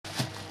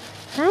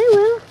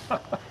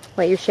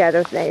Wait, your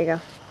shadows. There you go.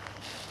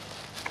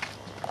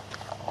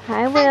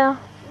 I will.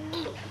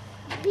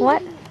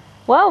 What?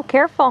 Whoa,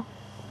 careful.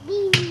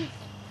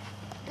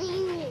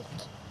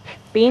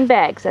 Bean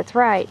bags, that's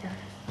right.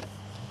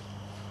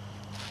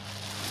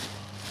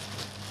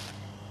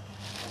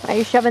 Are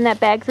you shoving that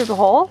bag through the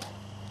hole?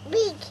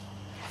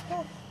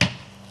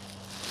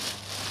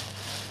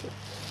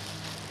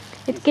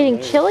 It's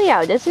getting chilly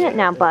out, isn't it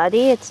now,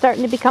 buddy? It's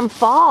starting to become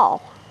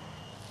fall.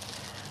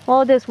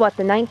 Well, it is what,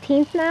 the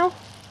 19th now?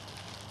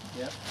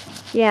 Yep.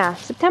 Yeah,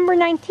 September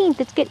 19th,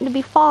 it's getting to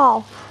be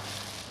fall.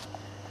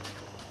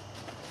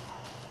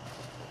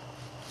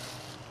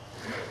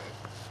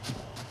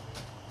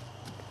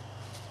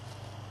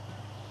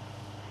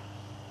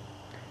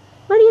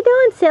 What are you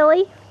doing,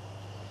 silly?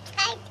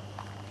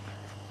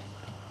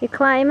 You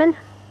climbing?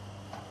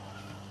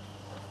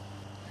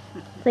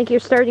 I think you're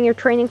starting your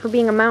training for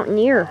being a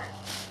mountaineer.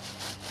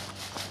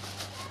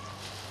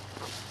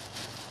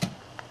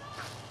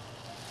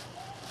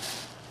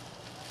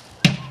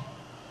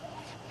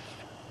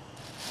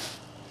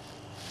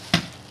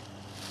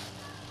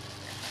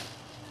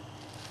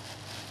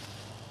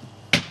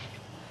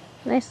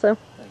 Nice, Lou.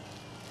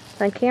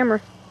 It's on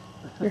camera.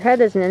 Your head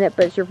isn't in it,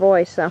 but it's your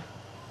voice, so.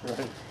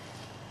 Right.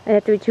 I'd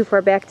have to be too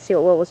far back to see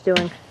what Will was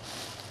doing.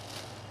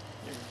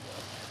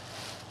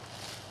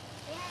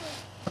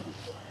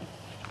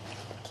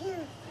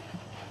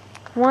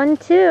 1,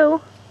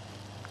 2.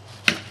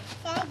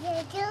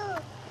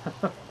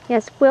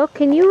 Yes, Will,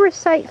 can you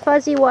recite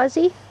Fuzzy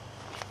Wuzzy?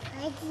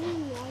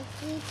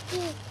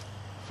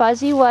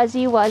 Fuzzy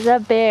Wuzzy was a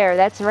bear.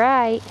 That's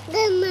right.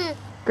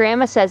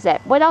 Grandma says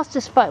that. What else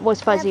was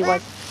Fuzzy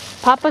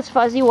Wuzzy? Papa's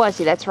Fuzzy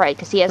Wuzzy. That's right,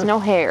 because he has no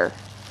hair.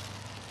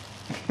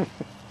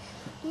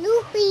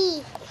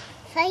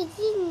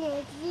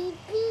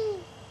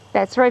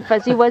 That's right.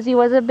 Fuzzy Wuzzy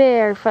was a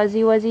bear.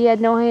 Fuzzy Wuzzy had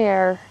no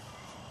hair.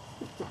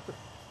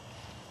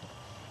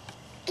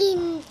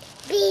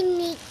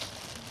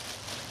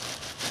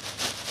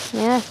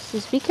 Yes,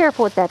 just be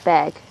careful with that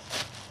bag.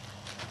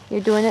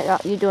 You're doing it.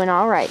 You're doing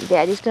all right.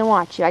 Daddy's gonna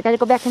watch you. I gotta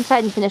go back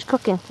inside and finish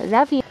cooking. I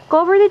love you.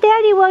 Go over to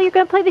Daddy, Will. You're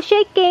gonna play the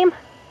shake game.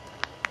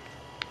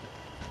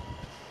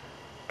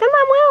 Come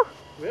on, Will.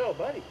 Will,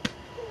 buddy.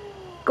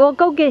 Go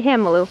get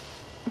him, Lou. Come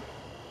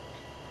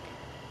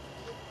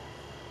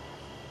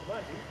on,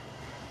 dude.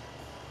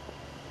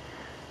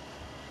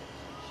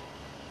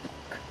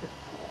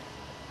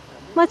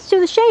 Let's do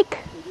the shake.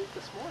 We did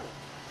this morning.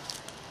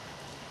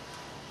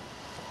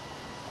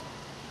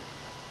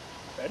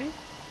 Ready?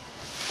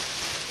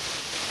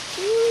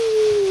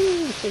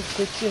 Woo! Shake,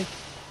 shake, shake.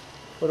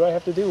 What do I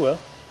have to do, Will?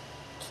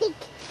 Shake.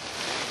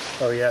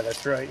 Oh yeah,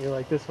 that's right. You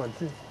like this one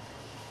too.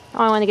 Oh,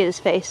 I want to get his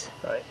face.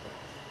 Right.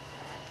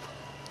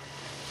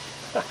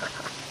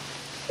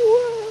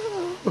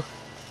 Whoa.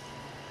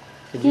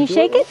 Can you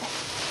shake it?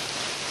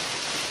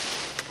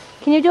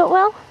 Can you do it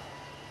well?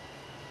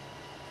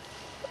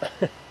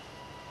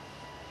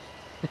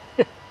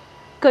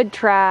 Good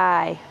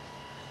try.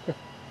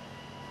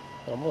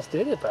 Almost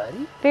did it,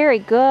 buddy. Very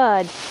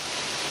good.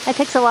 That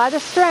takes a lot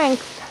of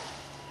strength.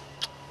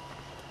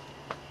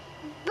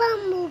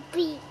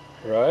 Bumblebee.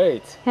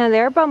 Right. Yeah,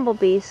 there are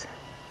bumblebees.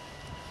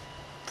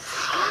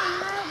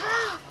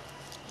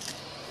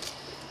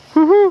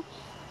 Hey,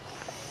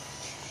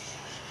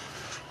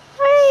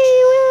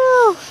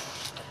 Will!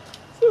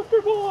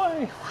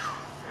 Superboy!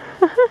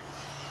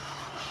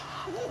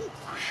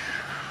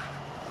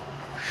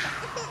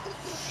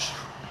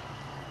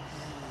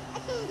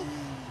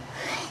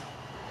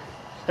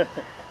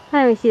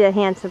 Let me see that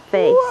handsome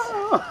face.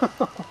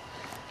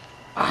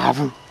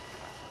 Abu.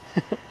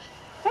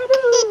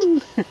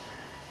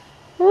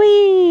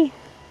 Whee!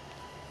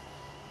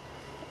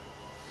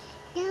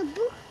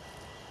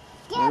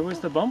 Where was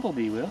the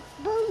bumblebee, Will?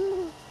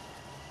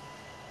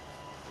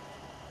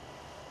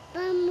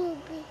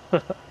 Bumblebee.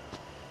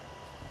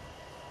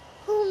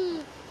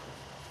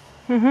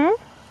 Mm-hmm.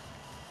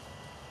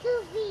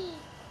 Toby.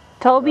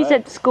 Toby's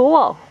Right. at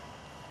school.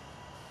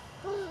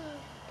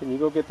 Can you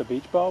go get the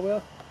beach ball,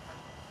 Will?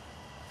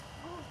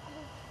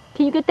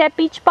 Can you get that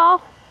beach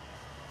ball?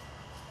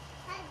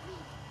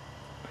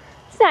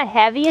 It's not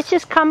heavy, it's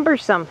just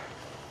cumbersome.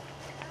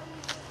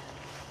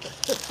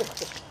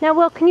 Now,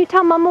 Will, can you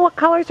tell Mama what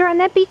colors are on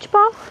that beach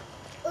ball?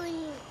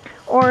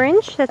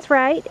 Orange, that's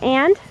right,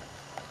 and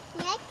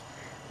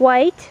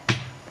white.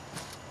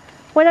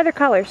 What other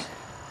colors?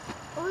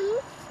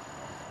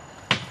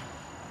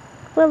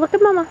 Well, look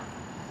at Mama.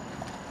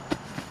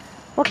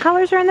 What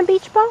colors are on the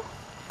beach ball?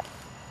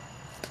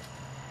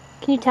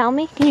 Can you tell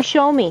me? Can you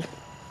show me?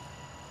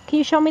 Can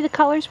you show me the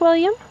colors,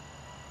 William?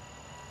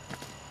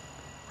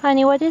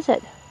 Honey, what is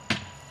it?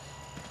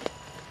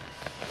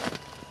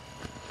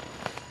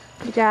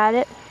 You got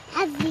it?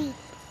 Heavy.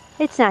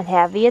 It's not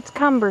heavy, it's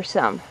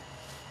cumbersome.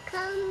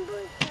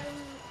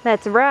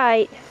 That's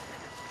right.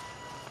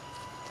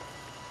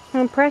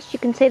 I'm impressed you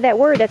can say that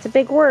word. That's a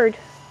big word.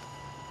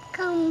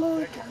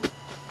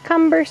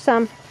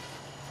 Cumbersome.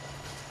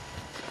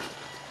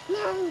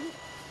 1,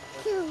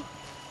 2,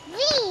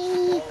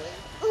 3.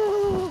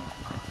 Ooh.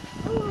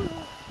 Ooh.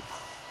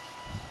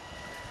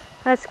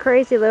 That's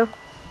crazy, Lou.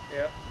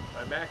 Yeah,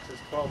 my max is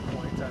 12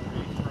 points on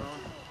 8 thrown.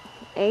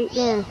 8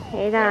 in,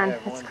 8 Yeah, I on.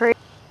 have That's one. crazy.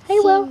 Hey,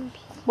 Will.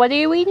 What are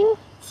you eating?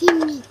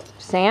 Timmy.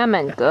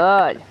 Salmon.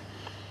 Good.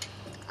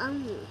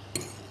 Um.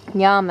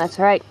 Yum. That's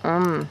right.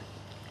 Mmm.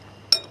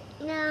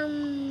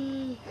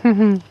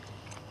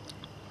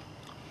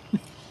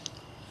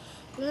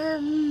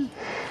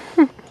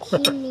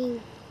 Timmy.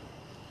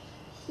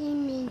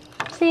 Timmy.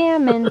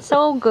 Salmon.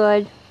 So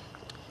good.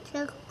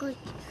 So good.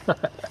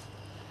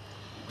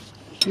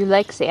 You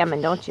like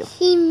salmon, don't you?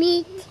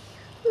 Timmy.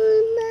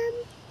 Mom.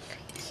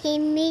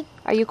 Timmy.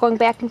 Are you going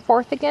back and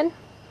forth again?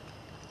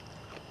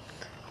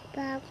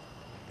 Bob.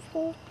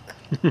 Fork.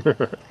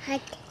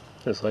 Hot.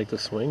 Just like the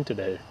swing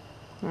today.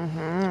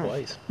 Mm-hmm.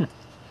 Twice.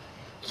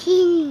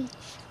 Timmy.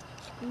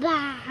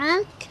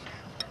 Bob.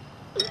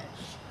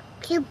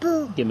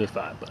 Kibble. Give me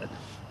 5, bud.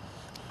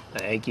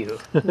 Thank you.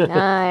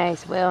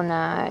 Nice. Will,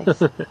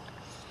 nice.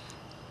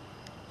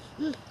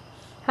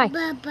 Hi.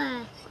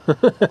 Baba.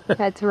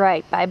 That's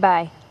right.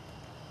 Bye-bye.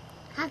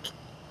 Hug.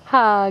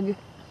 Hug.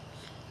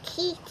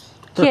 Kiss.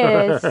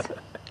 Kiss.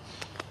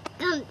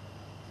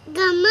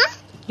 Grandma.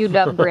 You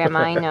love Grandma,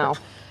 I know.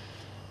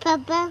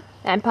 Papa.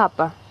 And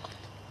Papa.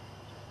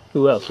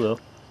 Who else, Will?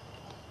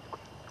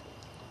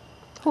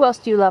 Who else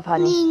do you love,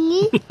 honey?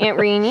 Nini. Aunt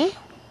Reenie.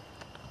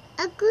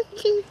 Uncle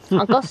Steve.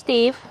 Uncle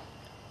Steve.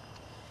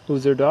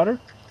 Who's their daughter?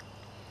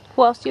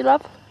 Who else do you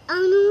love?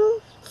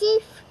 Uncle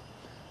Steve.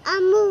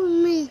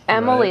 Me.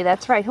 Emily, Right.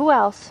 that's right. Who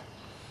else?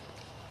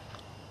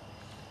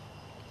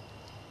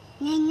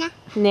 Nana.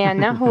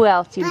 Nana. Who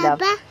else do you love?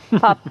 Papa.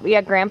 Papa.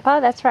 Yeah, Grandpa,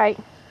 that's right.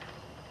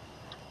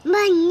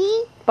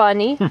 Bunny.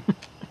 Bunny.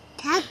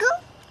 Taco.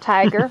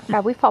 Tiger.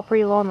 God, we fall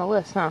pretty low on the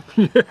list, huh?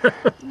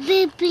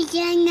 Baby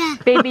Dana.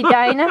 Baby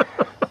Dinah.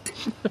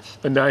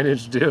 A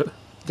 9-inch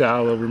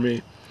doll over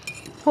me.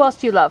 Who else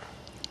do you love?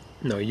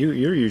 No, you're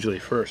usually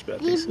first,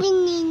 Betsy. Baby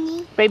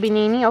Nini. Baby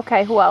Nini.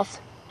 Okay, who else?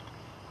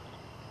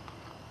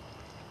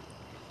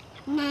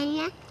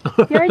 Nana.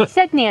 You already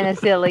said Nana,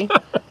 silly.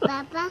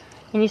 Papa.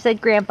 And you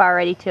said Grandpa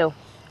already, too.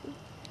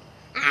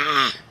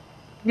 Ah.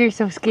 You're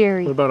so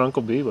scary. What about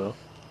Uncle Bebo?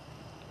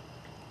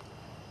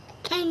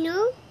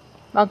 Canoe.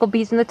 Uncle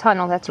B's in the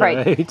tunnel, that's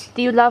right.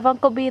 Do you love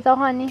Uncle B, though,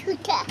 honey?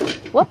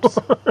 Tuta. Whoops.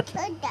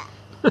 Tuta.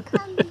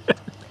 Come.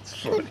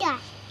 Tuta.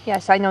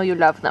 Yes, I know you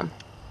love them.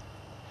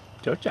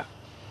 Chocha.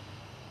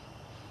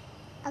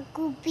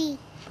 Uncle B.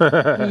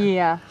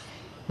 Yeah.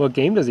 What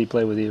game does he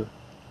play with you?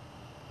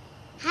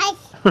 Hi.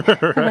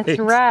 That's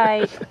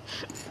right.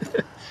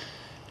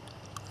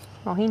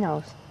 Oh, he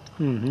knows.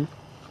 Mm-hmm.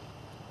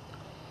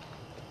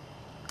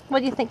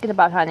 What are you thinking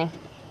about, honey?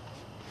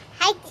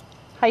 Hi.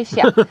 Heish,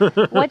 yeah.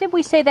 What did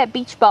we say that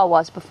beach ball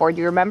was before? Do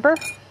you remember?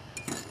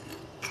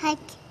 Cut.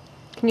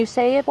 Can you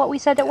say it, what we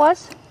said it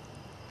was?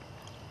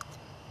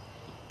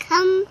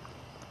 Come.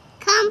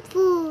 Come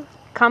food.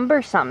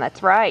 Cumbersome,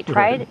 that's right.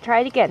 Try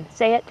it again.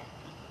 Say it.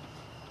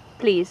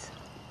 Please.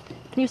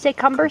 Can you say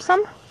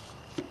cumbersome?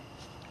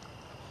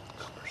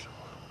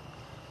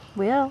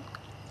 Will.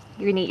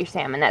 You're going to eat your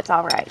salmon, that's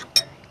all right.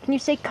 Can you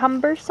say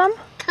cumbersome?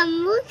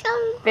 Come.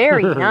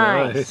 Very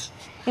nice.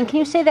 And can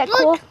you say that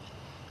cool...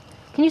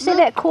 Can you say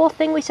that cool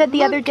thing we said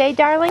the other day,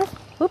 darling?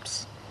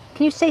 Oops.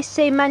 Can you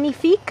say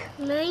magnifique?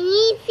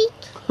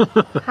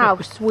 Magnifique. How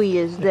sweet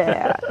is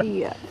that?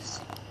 Yes.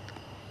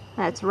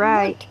 That's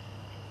right.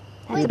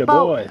 That's Need a a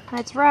boat. boy.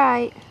 That's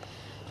right.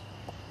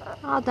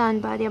 All done,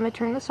 buddy. I'm going to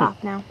turn this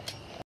off now.